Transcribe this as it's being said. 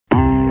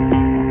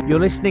You're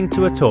listening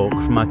to a talk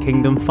from our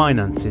Kingdom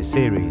Finances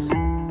series.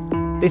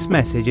 This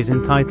message is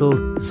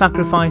entitled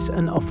Sacrifice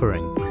and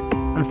Offering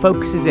and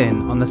focuses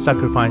in on the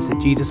sacrifice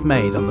that Jesus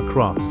made on the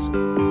cross.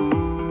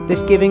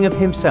 This giving of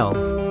himself,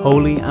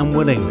 wholly and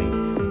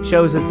willingly,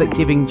 shows us that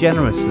giving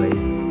generously,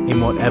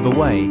 in whatever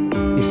way,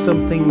 is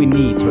something we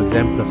need to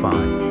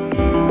exemplify.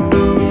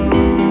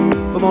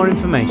 For more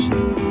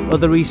information,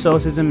 other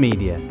resources and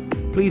media,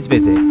 please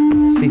visit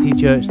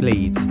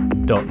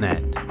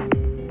citychurchleeds.net.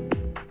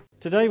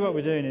 Today what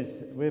we're doing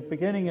is we're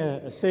beginning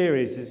a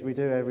series, as we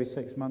do every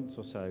 6 months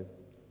or so,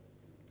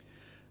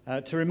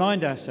 to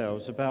remind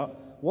ourselves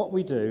about what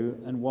we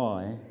do and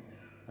why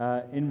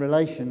in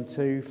relation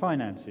to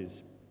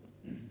finances.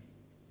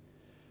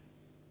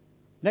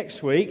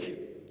 Next week,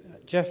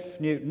 Jeff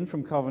Newton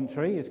from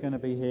Coventry is going to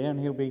be here, and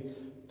he'll be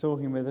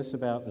talking with us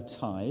about the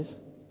tithe.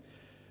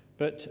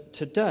 But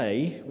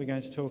today we're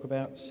going to talk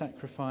about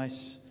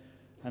sacrifice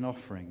and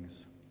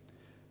offerings.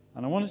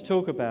 And I want to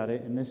talk about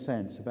it in this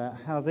sense, about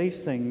how these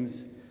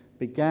things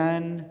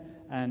began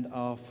and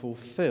are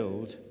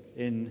fulfilled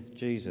in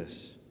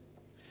Jesus.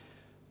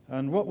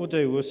 And what we'll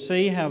do, we'll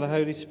see how the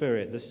Holy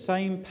Spirit, the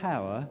same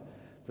power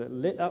that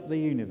lit up the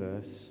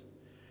universe,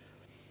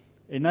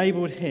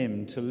 enabled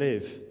him to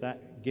live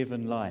that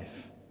given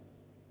life.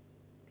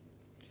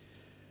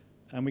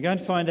 And we're going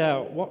to find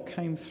out what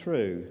came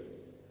through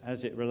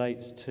as it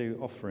relates to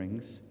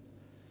offerings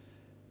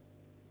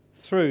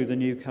through the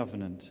new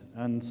covenant,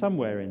 and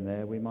somewhere in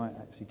there we might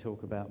actually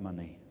talk about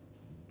money.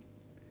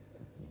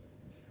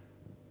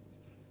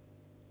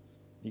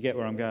 You get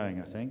where I'm going,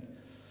 I think.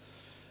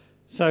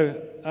 So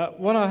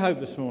what I hope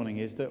this morning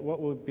is that what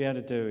we'll be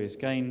able to do is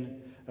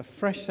gain a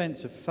fresh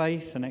sense of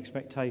faith and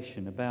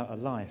expectation about a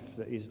life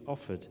that is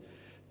offered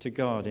to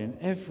God in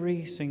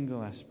every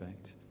single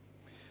aspect.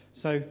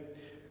 So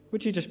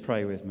would you just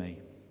pray with me?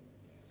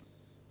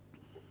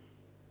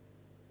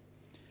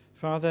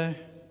 Father,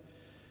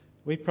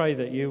 we pray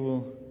that you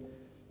will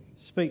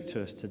speak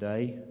to us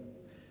today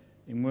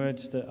in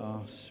words that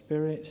are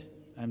spirit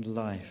and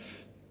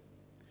life.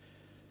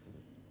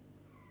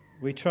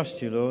 We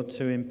trust you, Lord,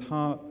 to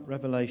impart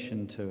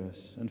revelation to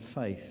us and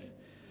faith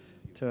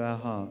to our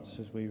hearts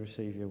as we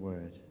receive your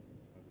word.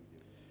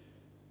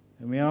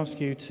 And we ask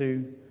you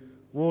to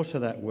water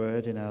that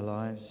word in our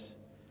lives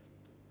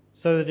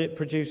so that it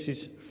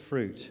produces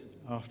fruit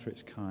after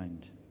its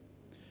kind.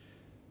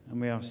 And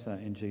we ask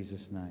that in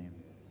Jesus' name.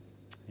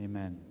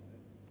 Amen.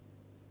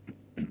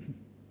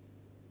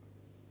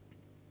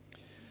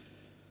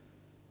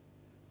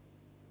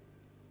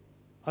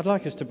 I'd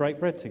like us to break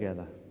bread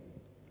together.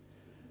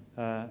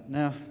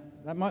 Now,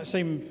 that might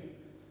seem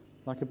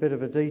like a bit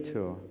of a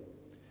detour,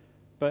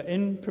 but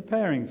in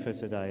preparing for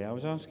today, I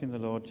was asking the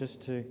Lord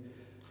just to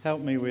help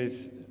me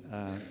with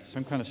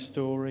some kind of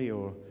story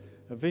or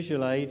a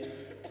visual aid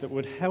that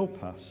would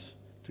help us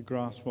to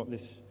grasp what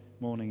this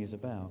morning is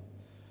about.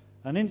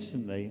 And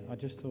instantly, I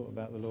just thought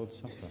about the Lord's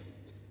Supper.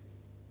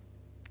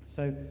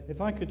 So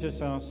if I could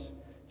just ask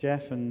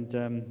Jeff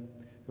and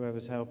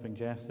whoever's helping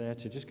Jeff there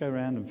to just go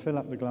around and fill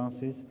up the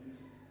glasses.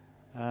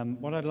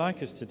 What I'd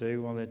like us to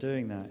do while they're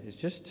doing that is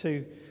just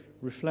to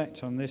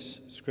reflect on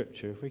this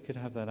scripture. If we could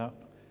have that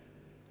up.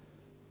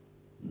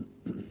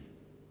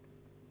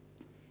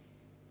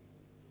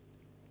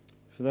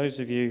 For those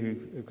of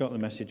you who've got the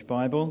Message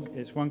Bible,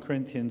 it's 1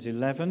 Corinthians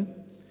 11,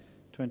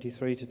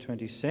 23 to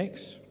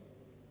 26.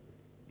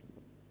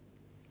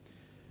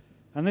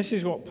 And this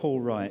is what Paul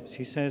writes.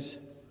 He says,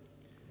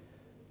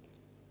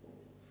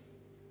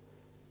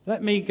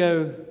 "Let me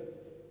go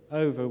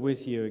over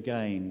with you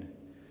again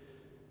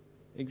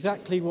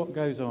exactly what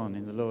goes on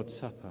in the Lord's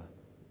Supper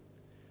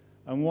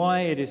and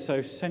why it is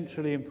so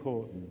centrally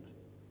important.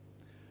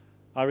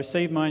 I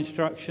received my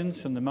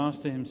instructions from the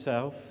Master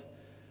himself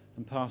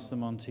and passed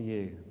them on to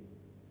you.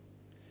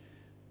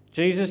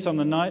 Jesus, on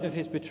the night of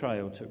his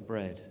betrayal, took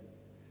bread.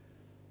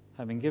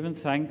 Having given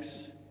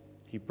thanks,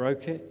 he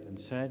broke it and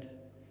said,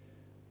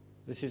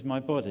 'This is my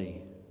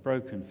body,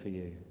 broken for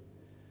you.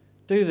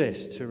 Do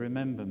this to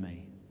remember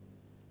me.'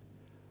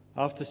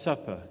 After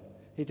supper,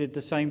 he did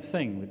the same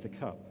thing with the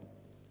cup.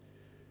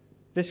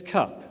 'This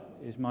cup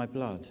is my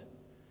blood,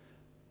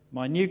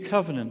 my new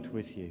covenant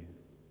with you.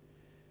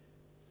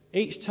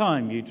 Each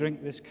time you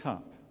drink this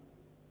cup,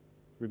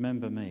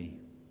 remember me.'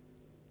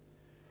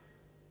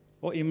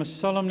 What you must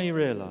solemnly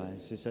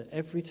realize is that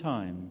every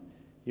time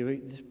you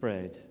eat this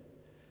bread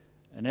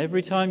and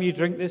every time you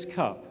drink this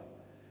cup,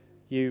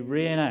 you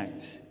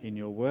reenact in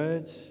your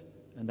words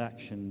and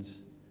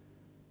actions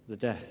the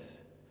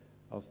death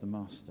of the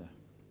Master."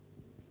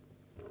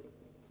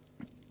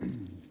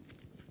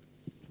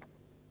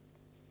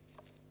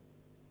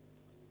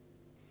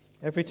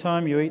 Every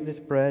time you eat this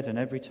bread and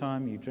every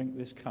time you drink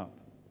this cup,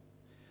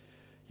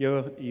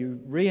 you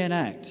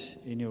reenact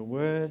in your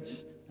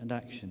words and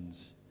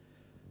actions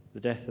the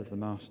death of the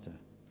Master.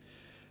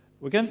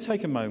 We're going to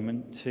take a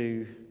moment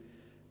to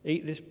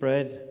eat this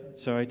bread,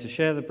 to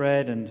share the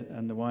bread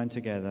and the wine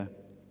together.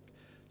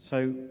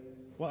 So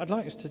what I'd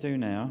like us to do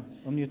now,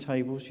 on your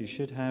tables, you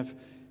should have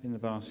in the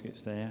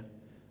baskets there,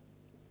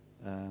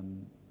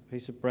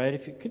 piece of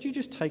bread. Could you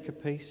just take a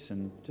piece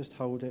and just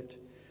hold it?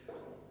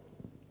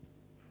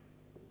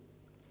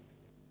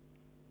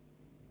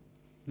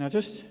 Now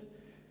just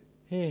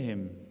hear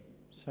him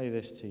say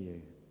this to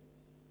you.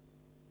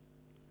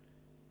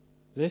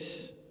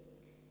 This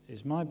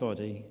is my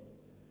body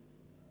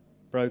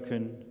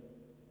broken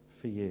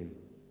for you.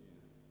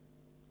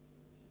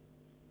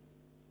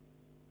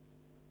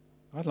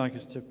 I'd like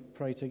us to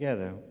pray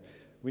together.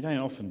 We don't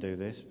often do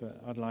this, but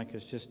I'd like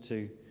us just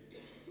to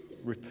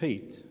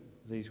repeat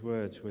these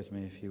words with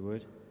me, if you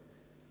would.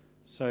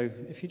 So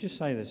if you just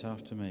say this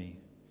after me.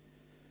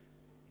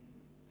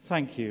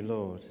 Thank you,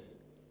 Lord,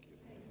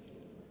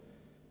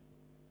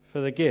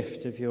 for the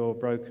gift of your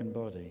broken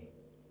body.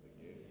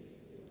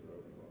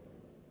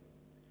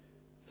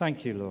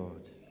 Thank you,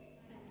 Lord.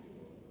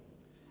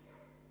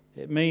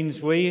 It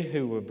means we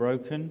who were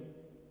broken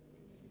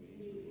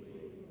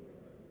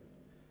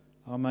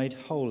are made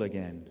whole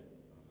again.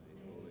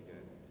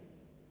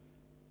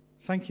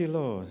 Thank you,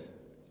 Lord,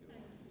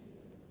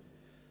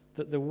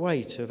 that the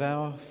weight of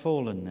our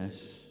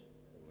fallenness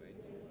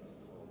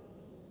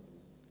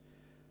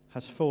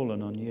has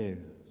fallen on you.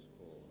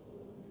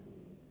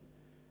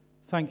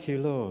 Thank you,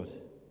 Lord,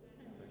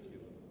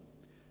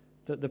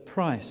 that the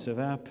price of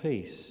our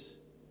peace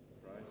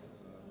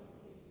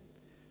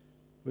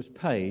was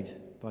paid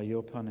by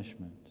your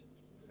punishment.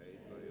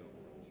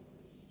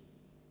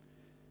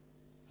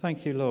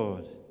 Thank you,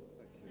 Lord.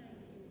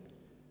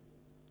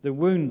 The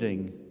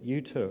wounding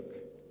you took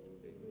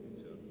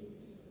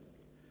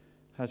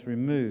has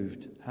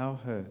removed our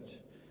hurt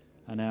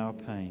and our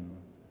pain.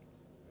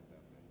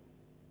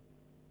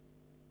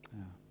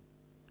 Now,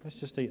 let's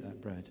just eat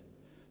that bread,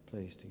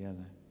 please,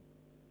 together.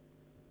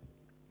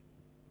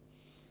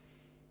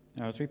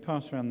 Now, as we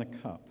pass around the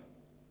cup,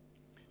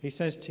 he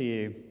says to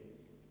you,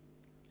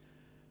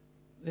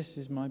 this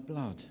is my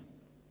blood,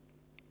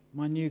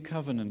 my new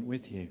covenant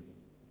with you.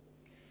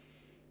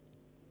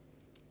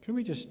 Can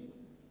we just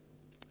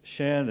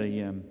share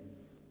the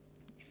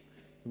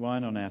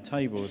wine on our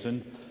tables?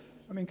 And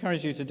I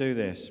encourage you to do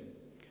this.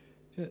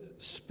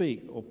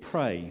 Speak or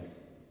pray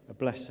a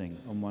blessing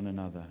on one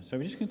another. So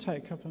we're just going to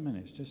take a couple of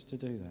minutes just to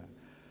do that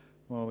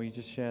while we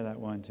just share that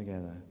wine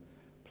together.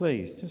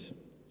 Please, just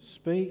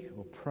speak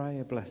or pray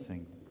a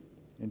blessing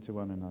into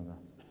one another.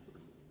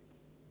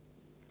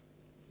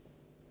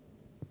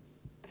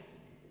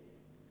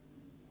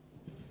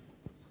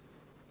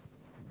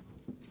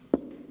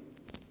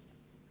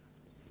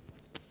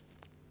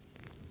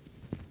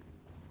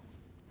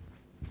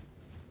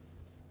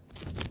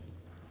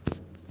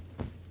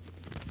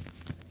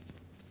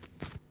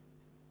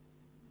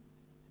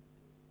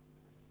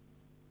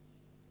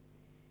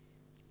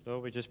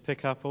 Lord, we just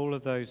pick up all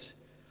of those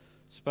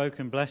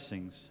spoken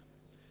blessings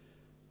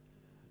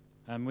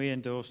and we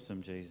endorse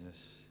them,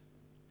 Jesus.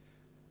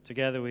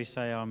 Together we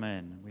say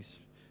amen.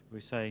 We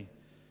say,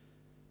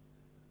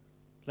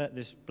 let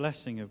this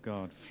blessing of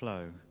God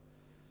flow.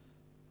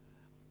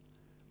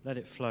 Let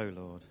it flow,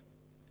 Lord.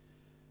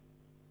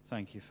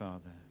 Thank you,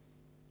 Father.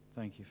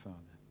 Thank you, Father.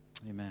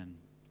 Amen.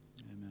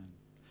 Amen.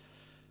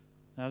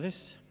 Now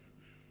this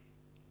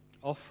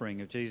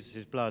offering of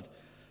Jesus' blood,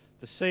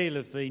 the seal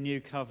of the new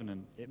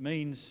covenant, it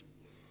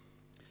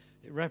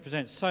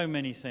represents so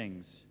many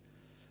things.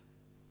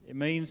 It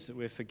means that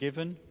we're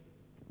forgiven.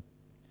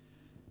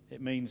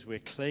 It means we're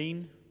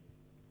clean.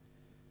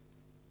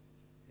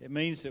 It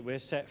means that we're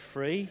set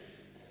free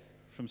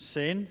from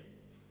sin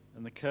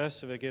and the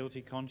curse of a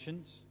guilty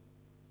conscience.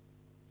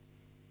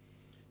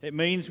 It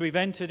means we've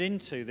entered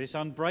into this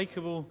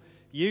unbreakable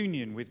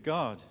union with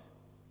God.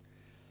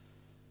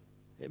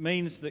 It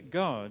means that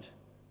God,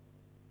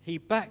 He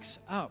backs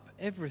up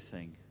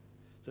everything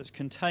that's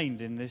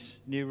contained in this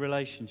new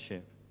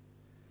relationship.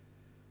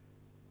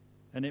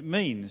 And it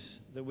means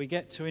that we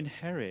get to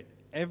inherit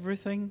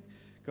everything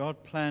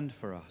God planned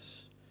for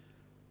us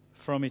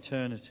from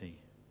eternity.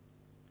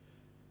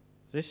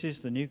 This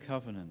is the new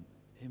covenant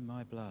in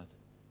my blood.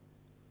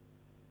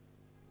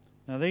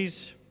 Now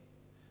these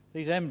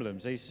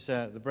emblems,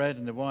 the bread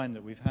and the wine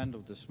that we've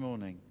handled this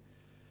morning,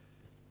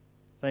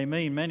 they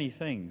mean many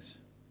things.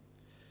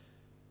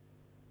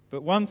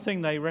 But one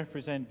thing they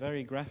represent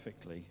very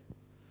graphically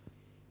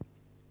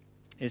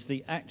is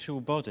the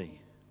actual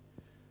body,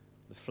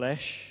 the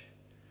flesh,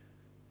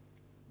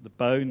 the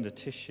bone, the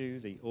tissue,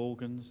 the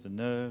organs, the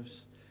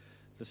nerves,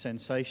 the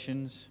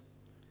sensations,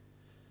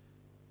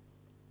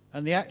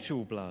 and the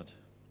actual blood,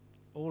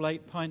 all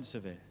 8 pints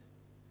of it,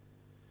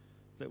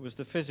 that was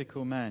the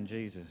physical man,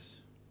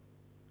 Jesus.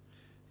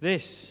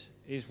 This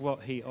is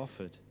what he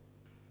offered.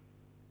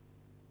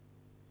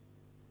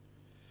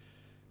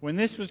 When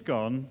this was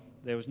gone,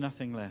 there was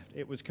nothing left.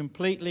 It was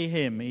completely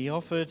him. He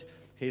offered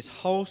his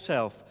whole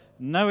self,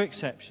 no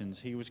exceptions.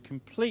 He was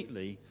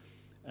completely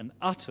and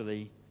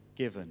utterly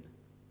given.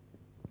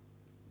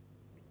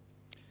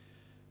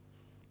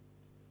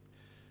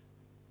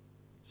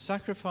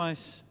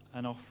 Sacrifice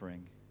and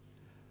offering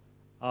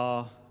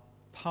are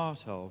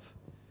part of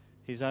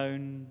his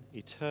own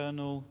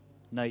eternal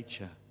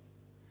nature.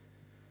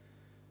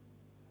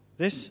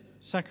 This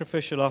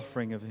sacrificial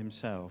offering of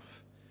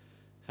himself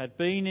had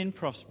been in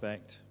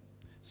prospect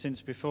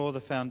since before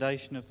the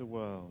foundation of the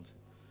world.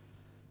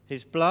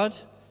 His blood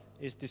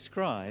is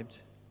described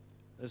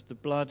as the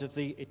blood of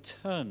the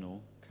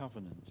eternal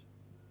covenant.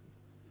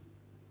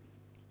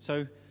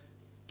 So,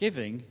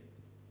 giving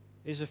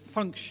is a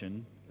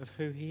function of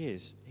who he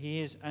is. He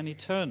is an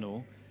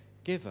eternal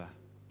giver.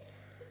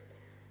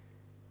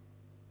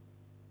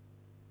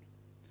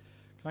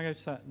 Can I go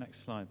to that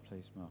next slide,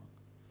 please, Mark?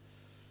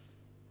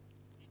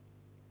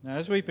 Now,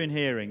 as we've been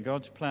hearing,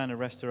 God's plan of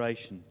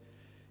restoration,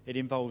 it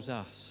involves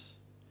us.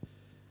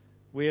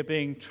 We are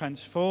being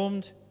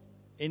transformed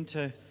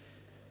into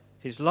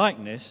his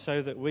likeness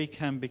so that we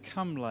can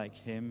become like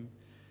him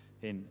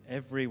in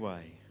every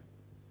way.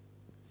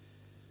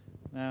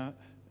 Now,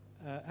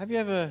 have you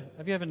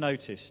ever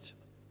noticed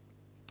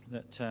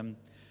that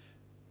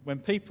when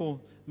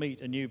people meet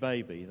a new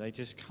baby, they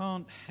just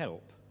can't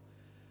help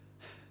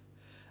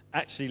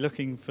actually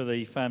looking for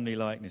the family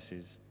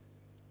likenesses?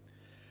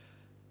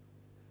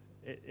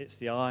 It's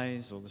the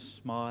eyes or the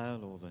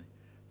smile or the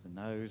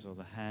nose or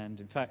the hand.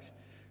 In fact,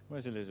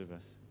 where's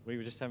Elizabeth? We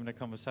were just having a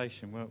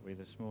conversation, weren't we,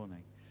 this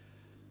morning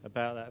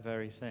about that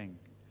very thing.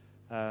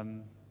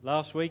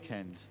 Last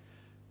weekend,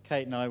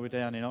 Kate and I were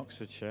down in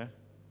Oxfordshire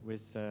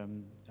with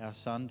our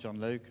son, John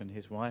Luke, and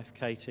his wife,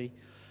 Katie.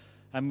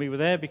 And we were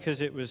there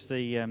because it was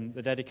the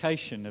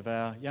dedication of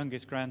our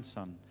youngest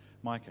grandson,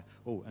 Micah.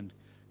 Oh, and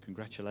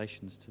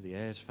congratulations to the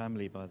Ayres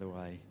family, by the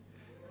way.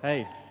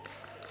 Hey.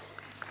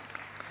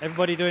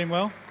 Everybody doing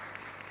well?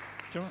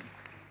 Do you want?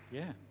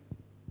 Yeah.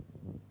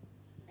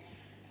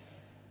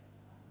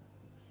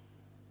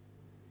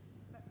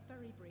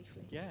 Very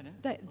briefly. Yeah,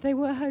 no. They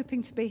were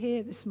hoping to be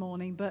here this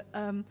morning, but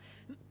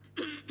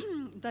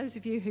those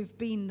of you who've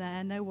been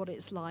there know what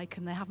it's like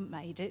and they haven't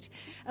made it.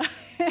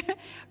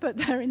 But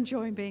they're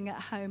enjoying being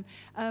at home.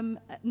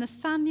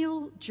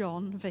 Nathaniel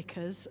John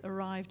Vickers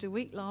arrived a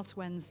week last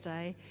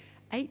Wednesday,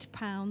 8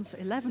 pounds,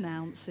 11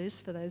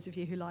 ounces, for those of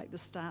you who like the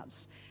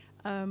stats.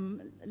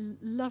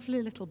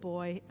 Lovely little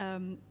boy,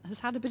 has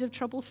had a bit of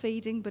trouble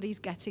feeding, but he's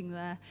getting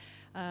there.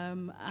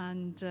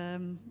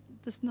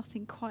 There's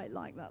nothing quite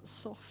like that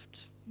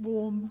soft,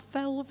 warm,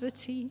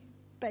 velvety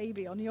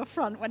baby on your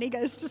front when he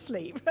goes to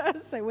sleep.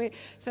 So we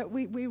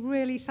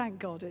really thank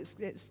God. It's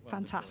wonderful.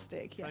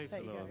 Fantastic. Yeah, praise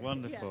the Lord. Go.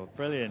 Wonderful.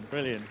 Yeah.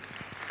 Brilliant.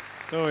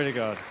 Glory to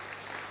God.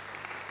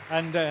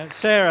 And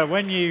Sarah,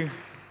 when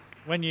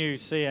you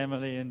see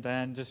Emily and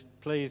Dan, just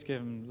please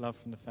give them love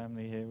from the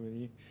family here, will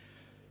you?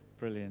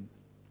 Brilliant.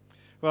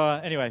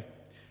 Well, anyway,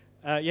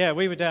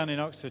 we were down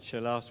in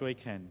Oxfordshire last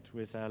weekend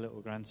with our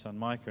little grandson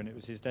Micah, and it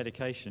was his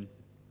dedication.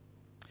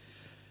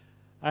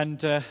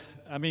 And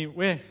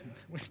we're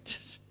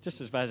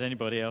just as bad as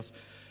anybody else.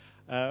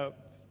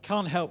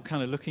 Can't help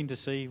kind of looking to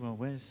see, well,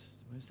 where's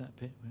that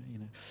bit?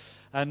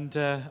 And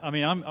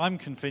I'm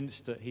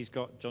convinced that he's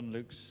got John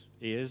Luke's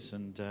ears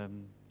and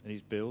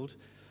his build,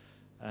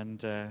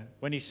 and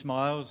when he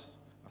smiles,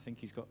 I think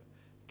he's got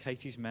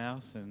Katie's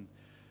mouth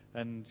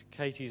and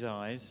Katie's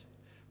eyes.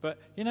 But,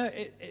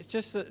 it's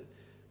just that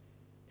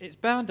it's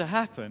bound to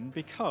happen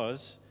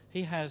because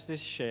he has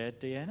this shared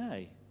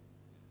DNA.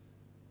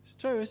 It's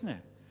true, isn't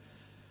it?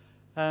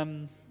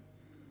 And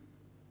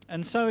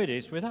so it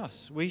is with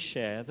us. We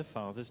share the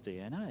Father's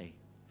DNA.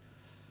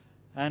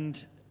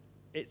 And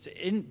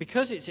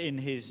because it's in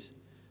his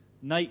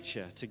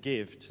nature to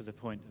give to the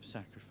point of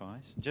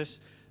sacrifice,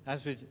 just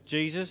as with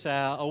Jesus,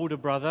 our older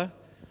brother,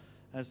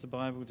 as the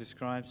Bible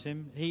describes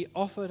him, he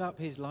offered up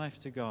his life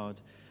to God,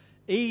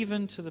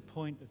 even to the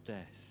point of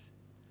death.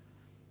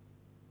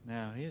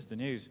 Now, here's the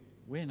news.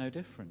 We're no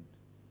different.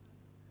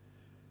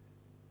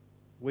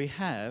 We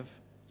have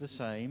the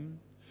same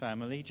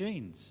family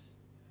genes.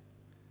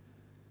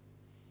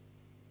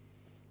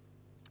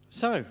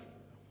 So,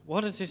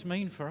 what does this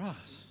mean for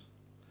us?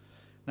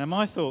 Now,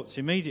 my thoughts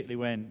immediately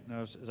went,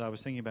 as I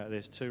was thinking about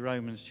this, to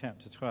Romans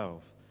chapter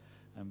 12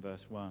 and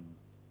verse 1.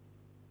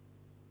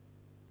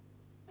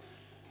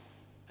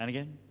 And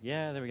again?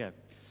 Yeah, there we go.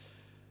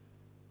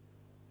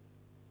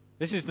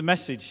 This is the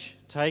Message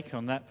take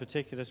on that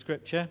particular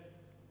scripture.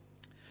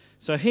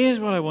 So here's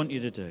what I want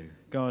you to do,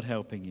 God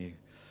helping you.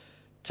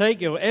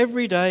 Take your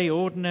everyday,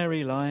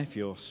 ordinary life,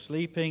 your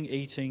sleeping,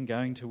 eating,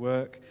 going to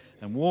work,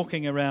 and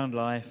walking around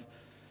life,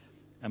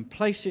 and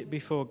place it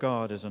before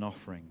God as an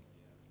offering.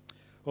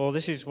 Or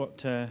this is what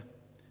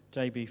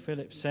J.B.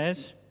 Phillips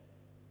says.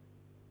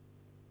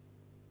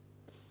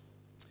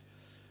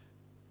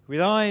 With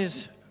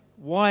eyes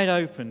wide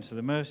open to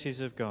the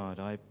mercies of God,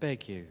 I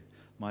beg you,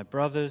 my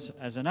brothers,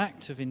 as an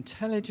act of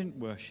intelligent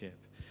worship,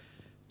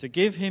 to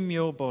give him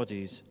your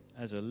bodies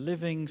as a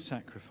living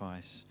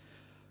sacrifice,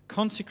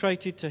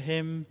 consecrated to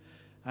him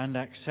and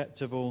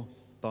acceptable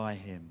by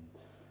him.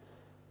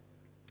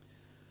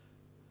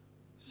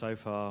 So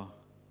far,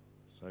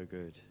 so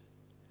good.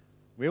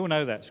 We all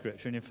know that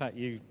scripture, and in fact,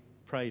 you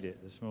prayed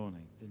it this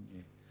morning, didn't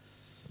you?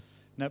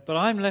 Now, but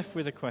I'm left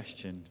with a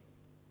question.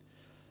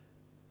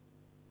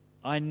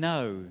 I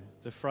know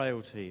the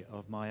frailty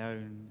of my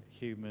own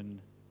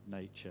human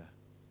nature.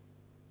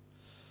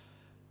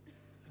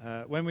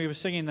 When we were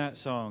singing that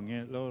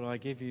song, Lord, I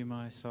give you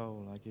my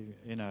soul, I give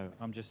you,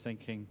 I'm just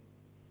thinking,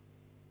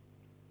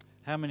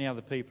 how many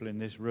other people in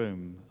this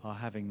room are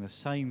having the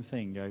same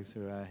thing go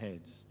through our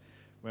heads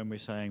when we're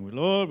saying, well,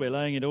 Lord, we're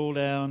laying it all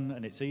down,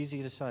 and it's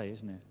easy to say,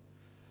 isn't it?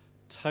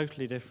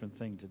 Totally different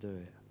thing to do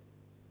it.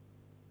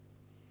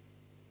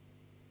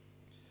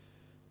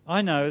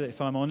 I know that if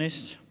I'm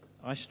honest,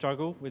 I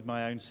struggle with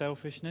my own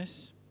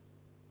selfishness.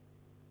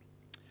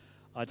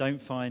 I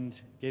don't find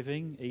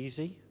giving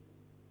easy,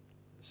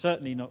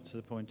 certainly not to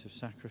the point of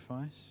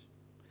sacrifice.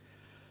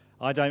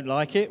 I don't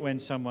like it when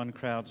someone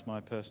crowds my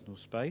personal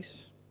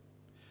space.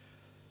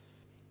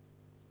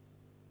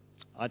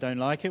 I don't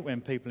like it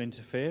when people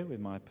interfere with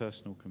my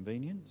personal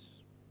convenience.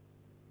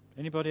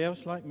 Anybody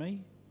else like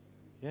me?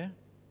 Yeah?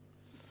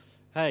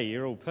 Hey,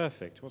 you're all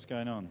perfect. What's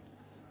going on?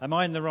 Am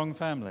I in the wrong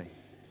family?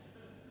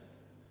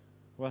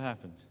 What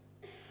happened?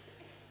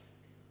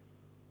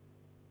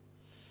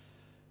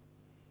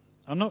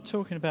 I'm not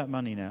talking about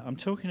money now. I'm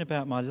talking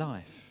about my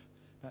life,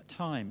 about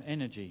time,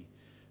 energy,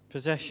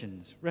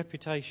 possessions,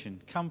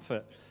 reputation,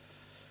 comfort.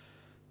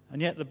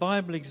 And yet the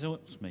Bible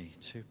exhorts me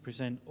to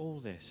present all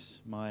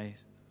this, my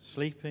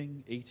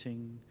sleeping,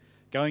 eating,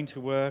 going to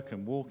work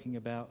and walking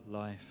about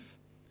life,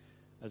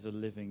 as a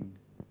living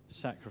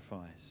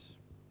sacrifice.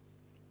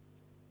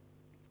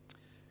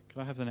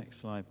 Can I have the next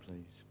slide,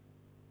 please?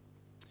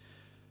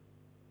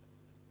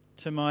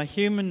 To my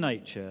human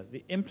nature,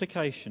 the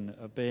implication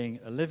of being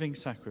a living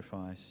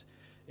sacrifice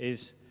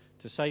is,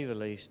 to say the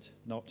least,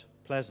 not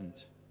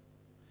pleasant.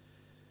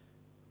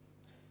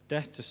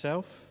 Death to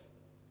self,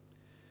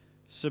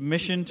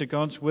 submission to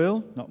God's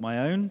will, not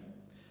my own,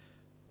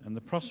 and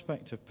the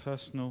prospect of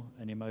personal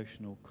and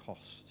emotional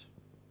cost.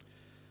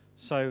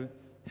 So,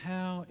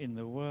 how in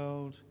the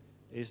world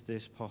is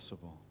this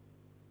possible?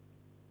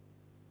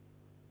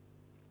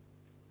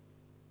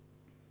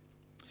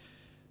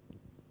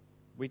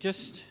 We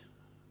just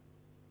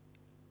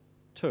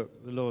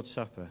took the Lord's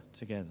Supper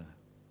together.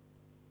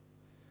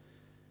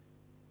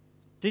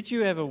 Did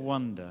you ever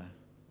wonder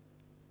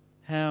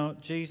how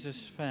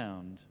Jesus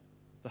found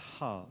the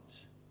heart,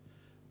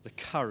 the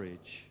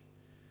courage,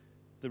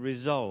 the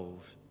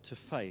resolve to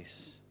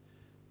face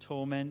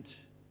torment,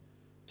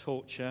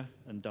 torture,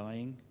 and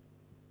dying?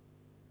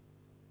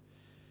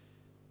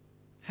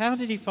 How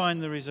did he find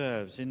the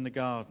reserves in the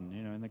garden,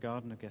 in the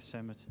Garden of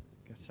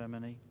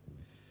Gethsemane,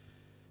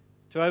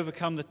 to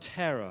overcome the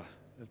terror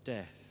of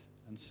death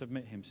and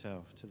submit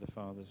himself to the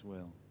Father's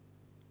will?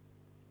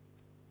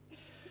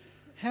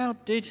 How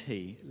did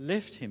he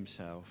lift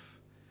himself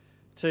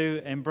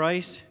to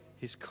embrace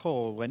his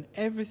call when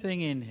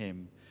everything in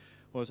him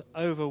was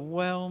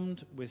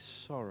overwhelmed with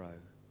sorrow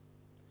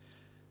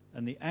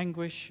and the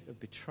anguish of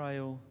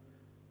betrayal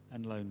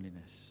and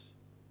loneliness?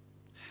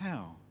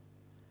 How?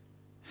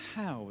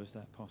 How was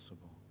that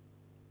possible?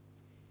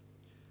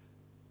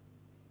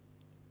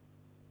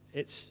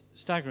 It's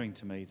staggering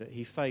to me that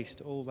he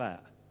faced all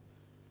that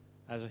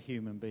as a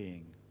human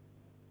being,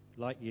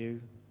 like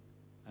you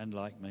and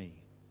like me.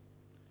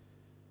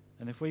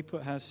 And if we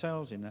put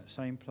ourselves in that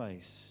same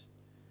place,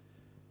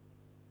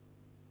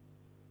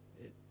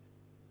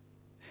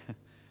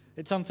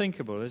 it's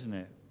unthinkable, isn't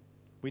it?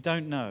 We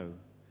don't know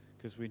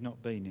because we've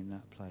not been in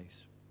that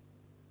place.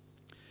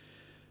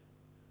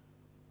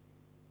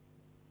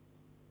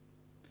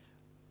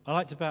 I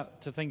like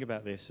to think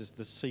about this as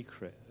the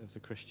secret of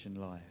the Christian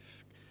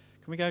life.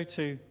 Can we go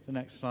to the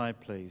next slide,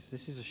 please?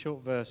 This is a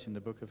short verse in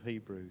the book of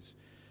Hebrews,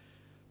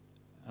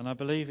 and I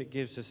believe it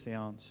gives us the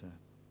answer.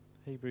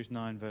 Hebrews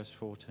 9, verse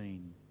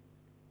 14.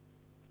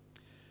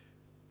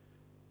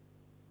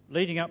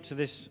 Leading up to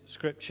this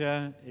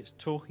scripture, it's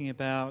talking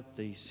about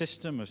the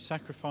system of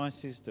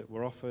sacrifices that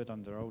were offered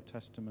under Old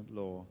Testament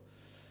law.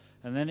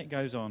 And then it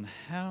goes on,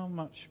 how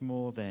much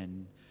more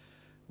then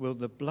will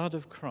the blood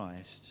of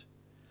Christ,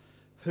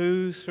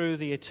 who through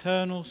the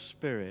eternal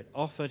Spirit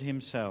offered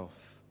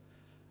himself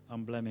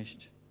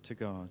unblemished to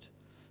God,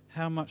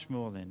 how much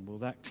more then will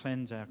that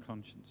cleanse our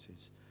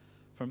consciences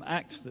from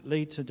acts that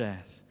lead to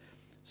death,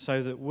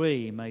 so that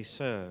we may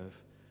serve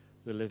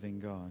the living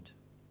God?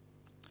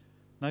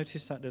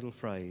 Notice that little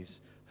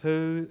phrase,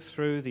 who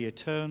through the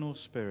eternal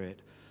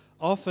Spirit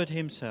offered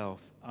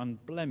himself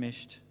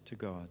unblemished to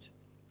God.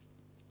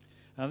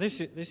 Now this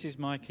is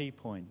my key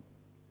point.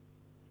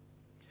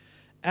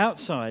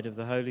 Outside of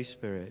the Holy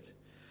Spirit,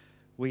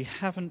 we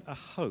haven't a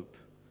hope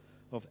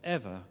of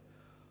ever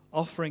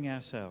offering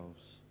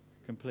ourselves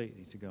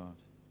completely to God.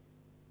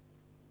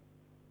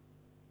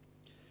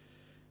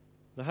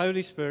 The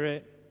Holy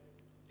Spirit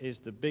is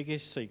the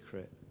biggest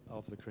secret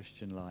of the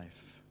Christian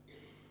life.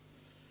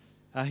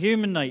 Our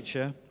human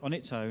nature on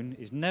its own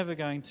is never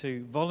going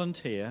to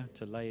volunteer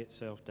to lay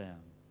itself down.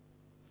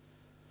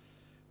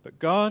 But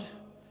God,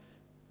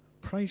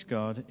 praise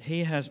God,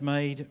 he has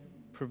made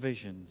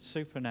provision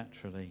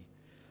supernaturally.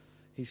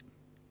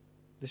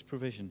 This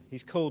provision,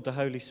 he's called the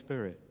Holy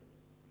Spirit.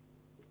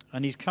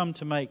 And he's come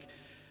to make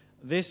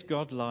this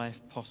God life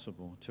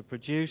possible, to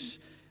produce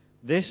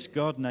this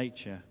God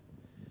nature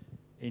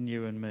in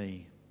you and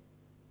me.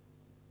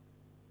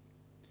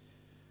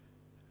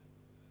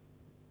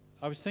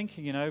 I was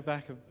thinking,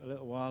 back a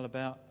little while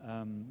about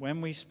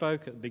when we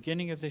spoke at the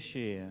beginning of this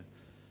year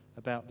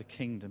about the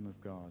kingdom of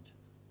God.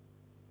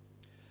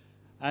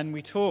 And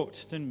we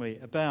talked, didn't we,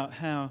 about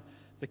how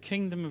the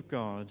kingdom of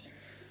God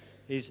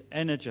is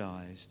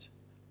energized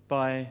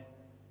by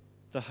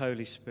the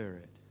Holy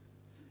Spirit,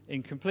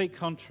 in complete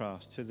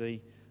contrast to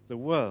the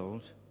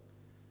world,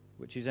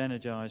 which is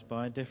energized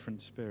by a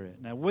different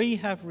spirit. Now, we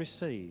have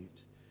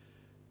received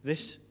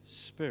this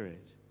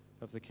spirit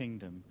of the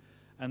kingdom,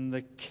 and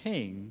the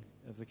king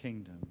of the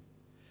kingdom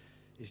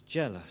is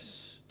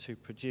jealous to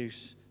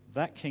produce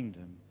that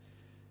kingdom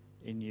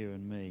in you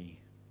and me.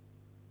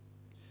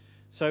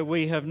 So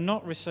we have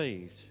not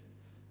received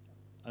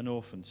an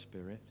orphan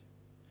spirit.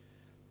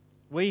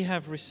 We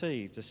have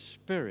received a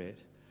spirit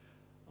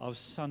of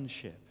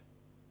sonship.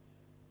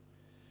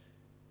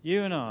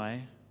 You and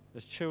I,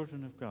 as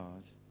children of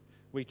God,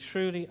 we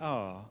truly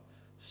are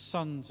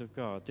sons of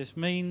God. This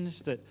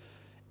means that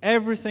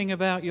everything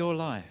about your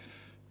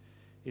life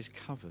is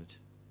covered.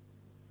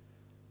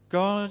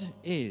 God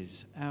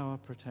is our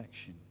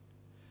protection.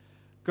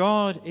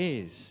 God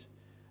is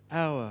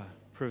our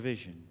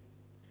provision.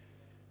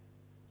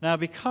 Now,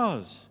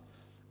 because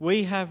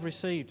we have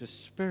received a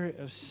spirit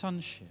of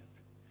sonship,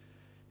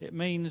 it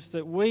means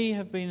that we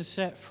have been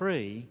set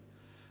free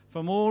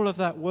from all of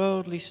that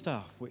worldly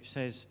stuff which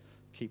says,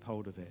 keep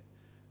hold of it,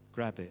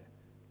 grab it,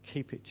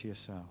 keep it to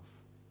yourself.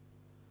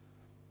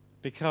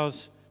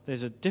 Because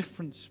there's a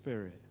different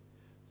spirit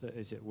that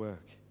is at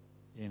work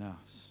in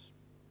us.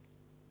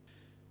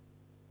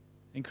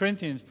 In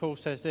Corinthians, Paul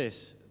says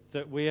this,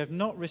 that we have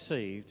not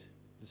received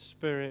the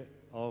spirit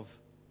of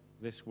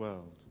this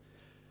world,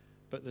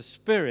 but the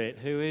Spirit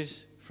who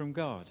is from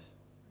God.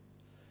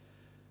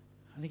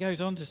 And he goes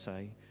on to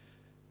say,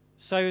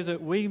 so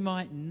that we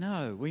might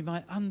know, we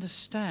might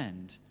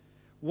understand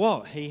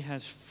what he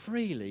has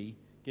freely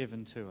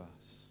given to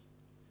us.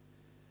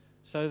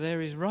 So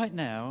there is right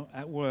now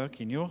at work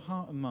in your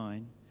heart and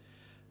mind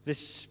this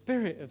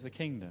Spirit of the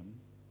kingdom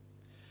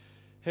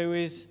who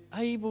is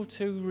able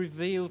to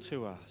reveal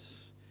to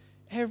us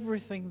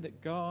everything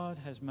that God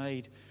has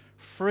made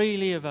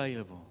freely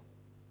available.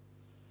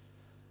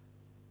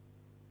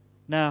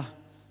 Now,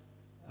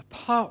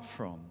 apart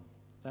from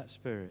that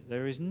Spirit,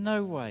 there is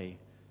no way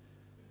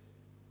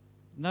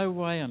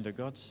under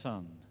God's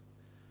sun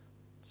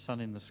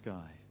in the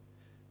sky,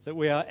 that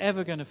we are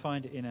ever going to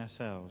find it in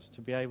ourselves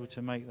to be able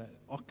to make that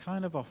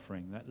kind of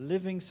offering, that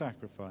living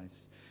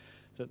sacrifice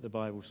that the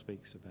Bible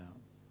speaks about.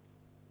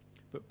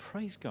 But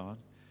praise God,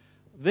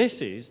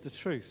 this is the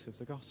truth of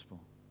the gospel.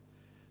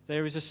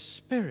 There is a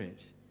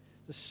Spirit,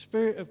 the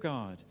Spirit of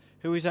God,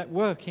 who is at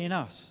work in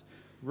us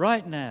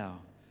right now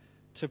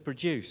to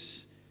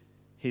produce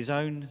his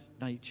own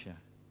nature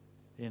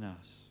in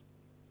us.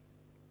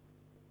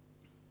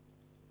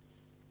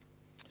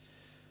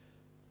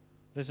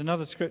 There's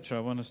another scripture I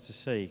want us to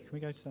see. Can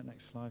we go to that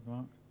next slide,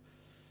 Mark?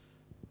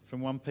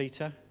 From 1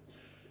 Peter.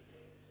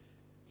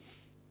 It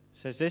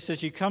says this,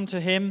 as you come to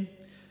him,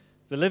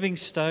 the living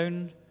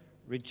stone,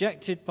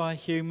 rejected by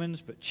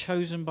humans but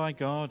chosen by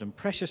God and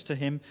precious to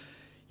him,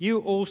 you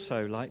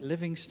also, like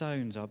living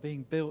stones, are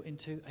being built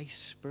into a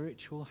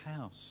spiritual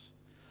house,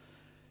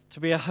 to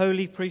be a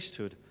holy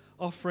priesthood,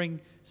 offering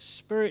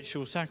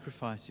spiritual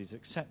sacrifices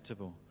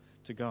acceptable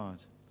to God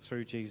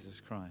through Jesus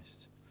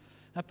Christ.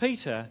 Now,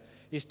 Peter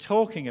is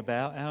talking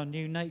about our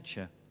new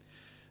nature.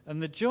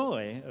 And the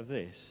joy of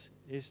this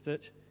is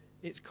that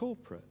it's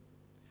corporate.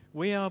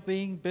 We are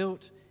being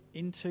built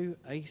into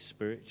a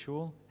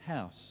spiritual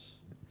house.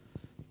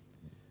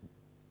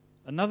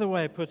 Another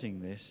way of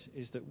putting this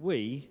is that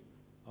we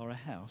are a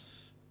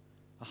house,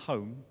 a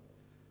home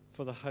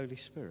for the Holy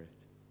Spirit.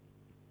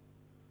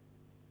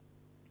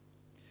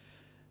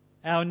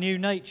 Our new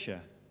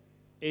nature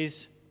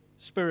is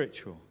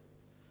spiritual.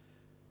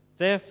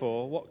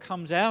 Therefore, what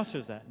comes out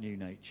of that new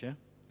nature,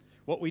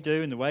 what we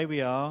do and the way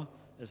we are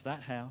as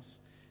that house,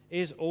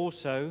 is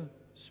also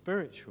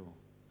spiritual.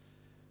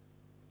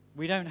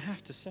 We don't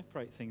have to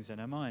separate things in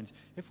our minds.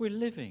 If we're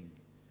living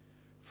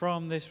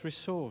from this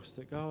resource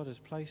that God has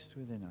placed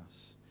within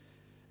us,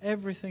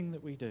 everything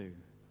that we do,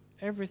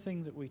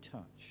 everything that we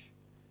touch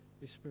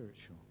is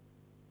spiritual.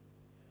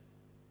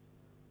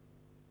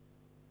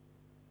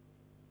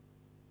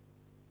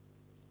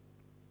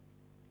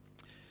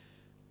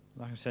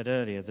 Like I said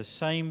earlier, the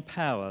same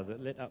power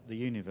that lit up the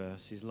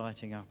universe is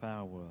lighting up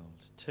our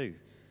world too.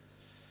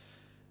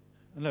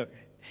 And look,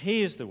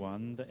 he is the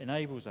one that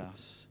enables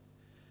us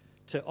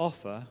to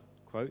offer,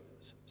 quote,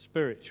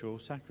 spiritual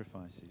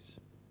sacrifices.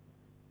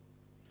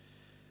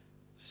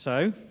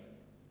 So,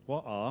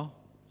 what are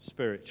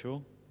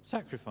spiritual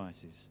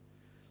sacrifices?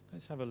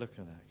 Let's have a look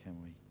at that, can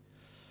we?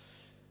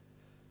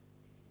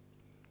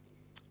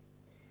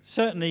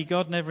 Certainly,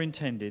 God never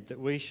intended that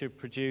we should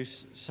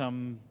produce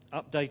some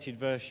updated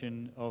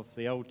version of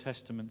the Old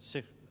Testament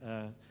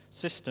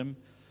system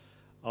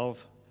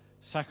of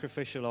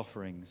sacrificial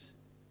offerings.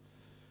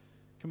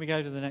 Can we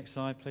go to the next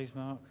slide, please,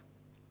 Mark?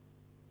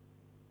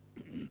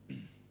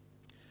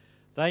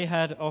 They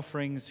had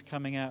offerings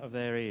coming out of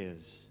their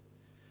ears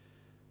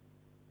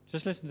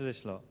Just listen to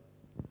this lot.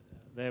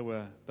 There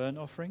were burnt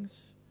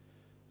offerings.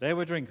 There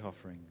were drink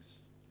offerings.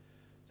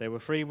 There were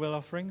free will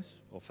offerings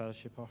or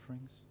fellowship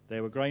offerings.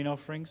 There were grain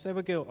offerings. There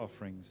were guilt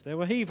offerings. There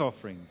were heave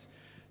offerings.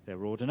 There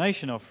were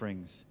ordination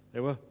offerings.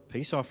 There were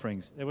peace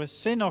offerings. There were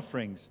sin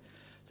offerings.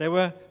 There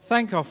were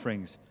thank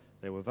offerings.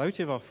 There were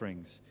votive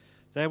offerings.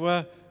 There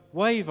were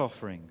wave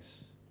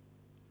offerings.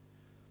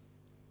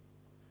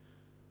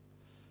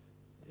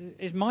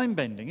 It's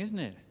mind-bending, isn't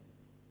it?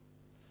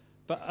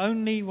 But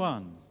only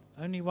one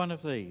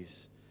of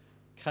these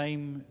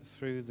came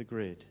through the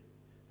grid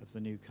of the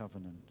new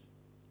covenant.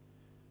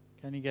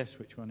 Can you guess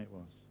which one it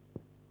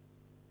was?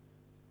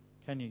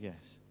 Can you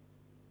guess?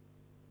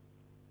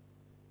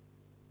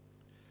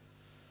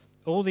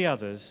 All the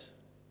others,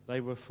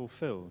 they were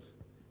fulfilled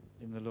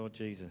in the Lord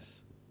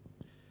Jesus.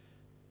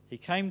 He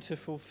came to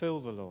fulfill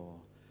the law,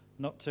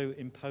 not to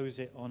impose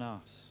it on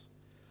us.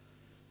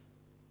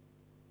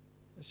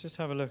 Let's just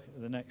have a look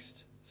at the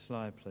next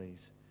slide,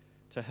 please,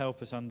 to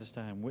help us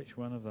understand which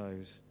one of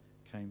those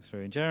came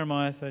through. In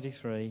Jeremiah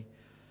 33,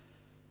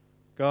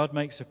 God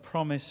makes a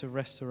promise of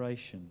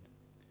restoration,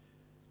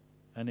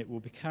 and it will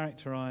be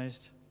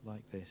characterized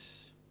like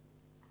this.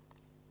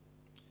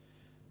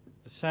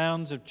 The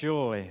sounds of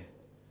joy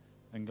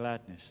and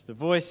gladness, the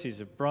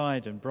voices of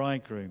bride and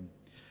bridegroom,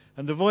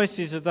 and the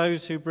voices of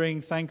those who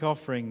bring thank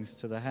offerings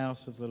to the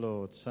house of the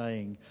Lord,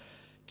 saying,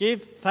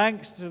 "Give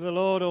thanks to the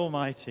Lord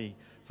Almighty,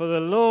 for the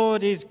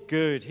Lord is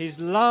good. His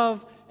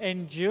love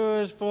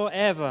endures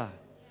forever.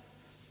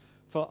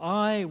 For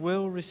I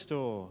will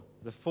restore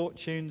the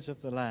fortunes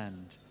of the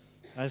land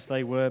as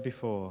they were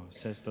before,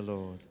 says the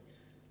Lord."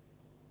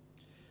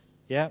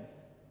 Yeah,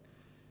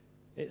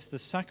 it's the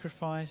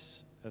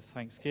sacrifice of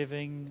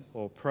thanksgiving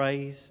or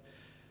praise.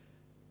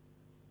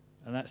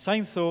 And that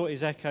same thought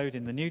is echoed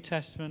in the New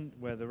Testament,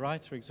 where the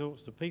writer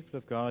exhorts the people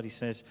of God. He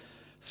says,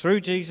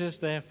 "Through Jesus,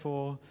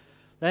 therefore,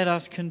 let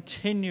us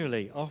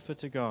continually offer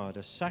to God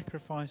a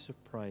sacrifice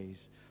of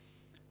praise,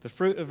 the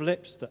fruit of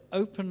lips that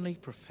openly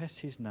profess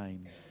his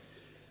name.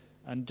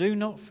 And do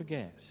not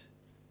forget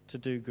to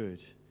do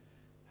good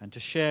and to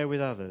share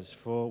with others,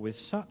 for with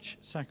such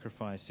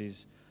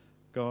sacrifices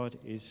God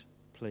is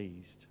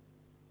pleased."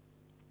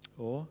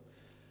 Or,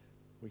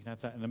 we can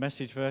have that in the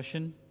Message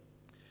version.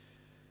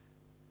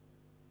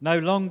 "No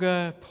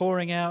longer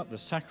pouring out the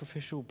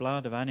sacrificial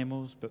blood of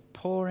animals, but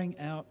pouring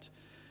out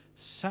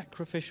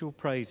sacrificial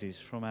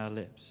praises from our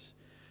lips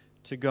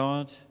to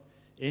God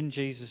in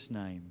Jesus'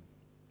 name.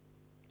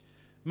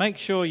 Make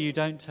sure you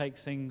don't take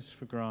things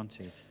for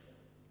granted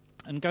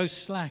and go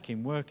slack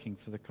in working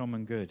for the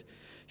common good.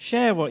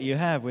 Share what you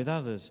have with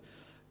others.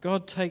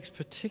 God takes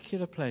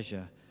particular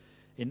pleasure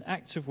in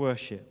acts of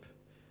worship,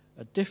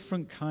 a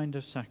different kind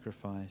of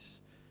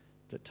sacrifice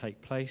that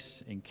take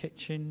place in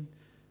kitchen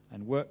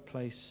and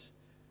workplace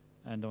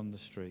and on the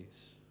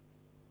streets."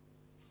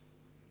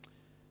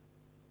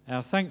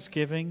 Our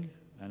thanksgiving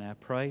and our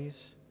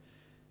praise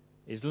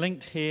is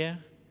linked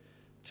here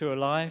to a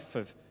life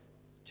of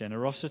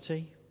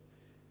generosity,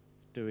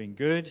 doing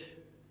good,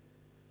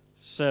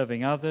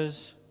 serving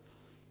others,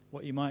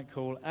 what you might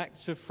call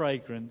acts of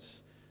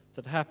fragrance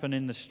that happen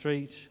in the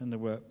street and the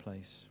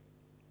workplace.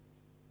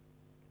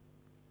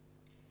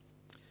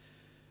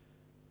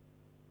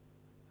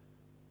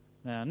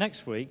 Now,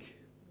 next week,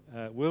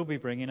 we'll be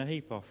bringing a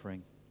heap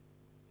offering.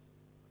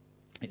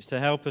 It's to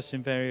help us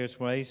in various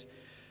ways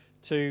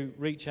to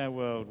reach our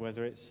world,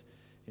 whether it's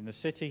in the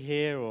city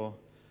here or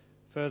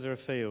further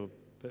afield.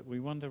 But we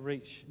want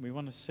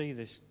to see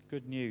this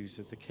good news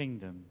of the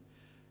kingdom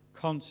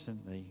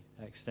constantly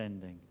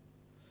extending.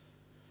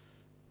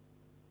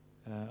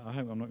 I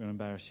hope I'm not going to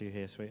embarrass you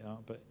here,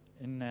 sweetheart, but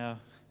in our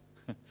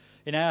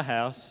in our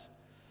house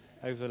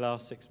over the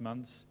last 6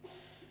 months,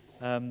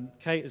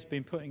 Kate has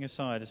been putting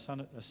aside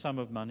a sum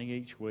of money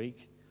each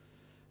week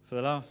for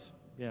the last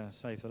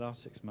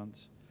 6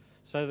 months,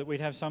 so that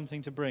we'd have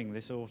something to bring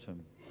this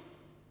autumn.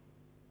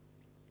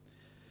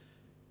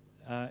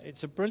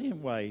 It's a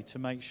brilliant way to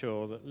make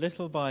sure that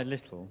little by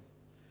little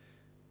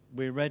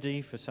we're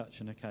ready for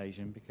such an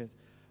occasion, because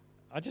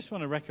I just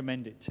want to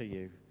recommend it to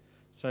you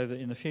so that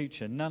in the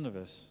future none of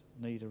us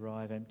need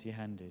arrive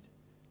empty-handed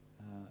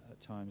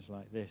at times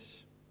like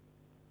this.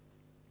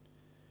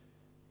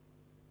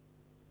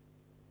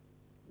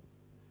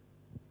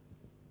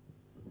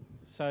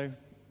 So,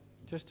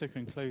 just to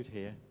conclude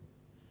here,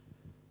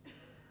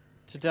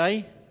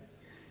 today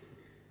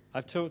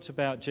I've talked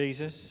about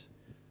Jesus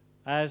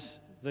as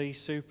the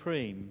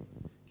supreme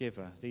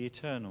giver, the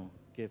eternal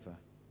giver.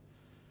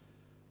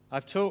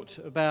 I've talked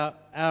about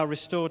our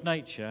restored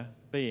nature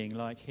being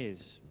like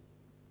his.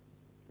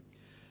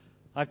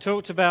 I've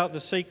talked about the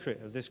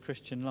secret of this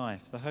Christian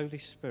life, the Holy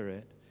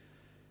Spirit,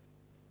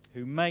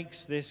 who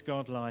makes this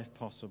God life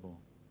possible.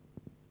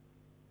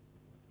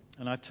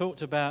 And I've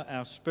talked about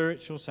our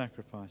spiritual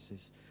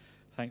sacrifices,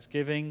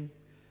 thanksgiving,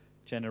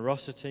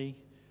 generosity,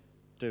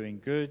 doing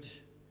good,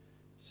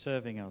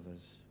 serving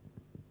others.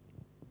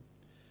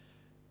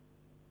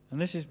 And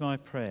this is my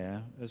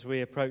prayer as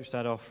we approach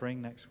that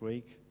offering next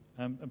week.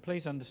 And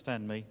please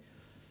understand me,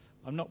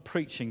 I'm not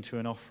preaching to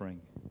an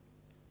offering.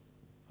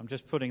 I'm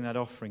just putting that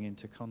offering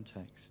into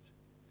context.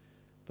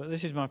 But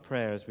this is my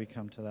prayer as we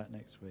come to that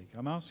next week.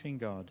 I'm asking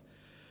God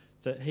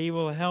that he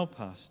will help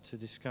us to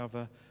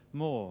discover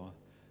more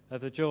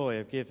of the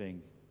joy of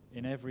giving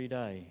in every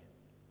day,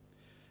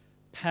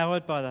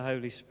 powered by the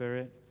Holy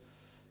Spirit,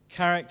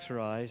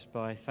 characterized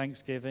by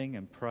thanksgiving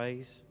and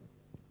praise,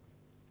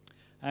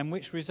 and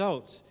which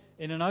results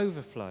in an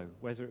overflow,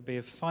 whether it be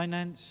of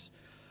finance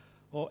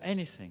or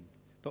anything,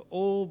 but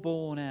all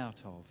born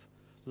out of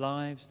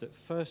lives that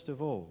first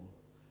of all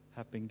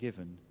have been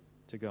given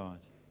to God.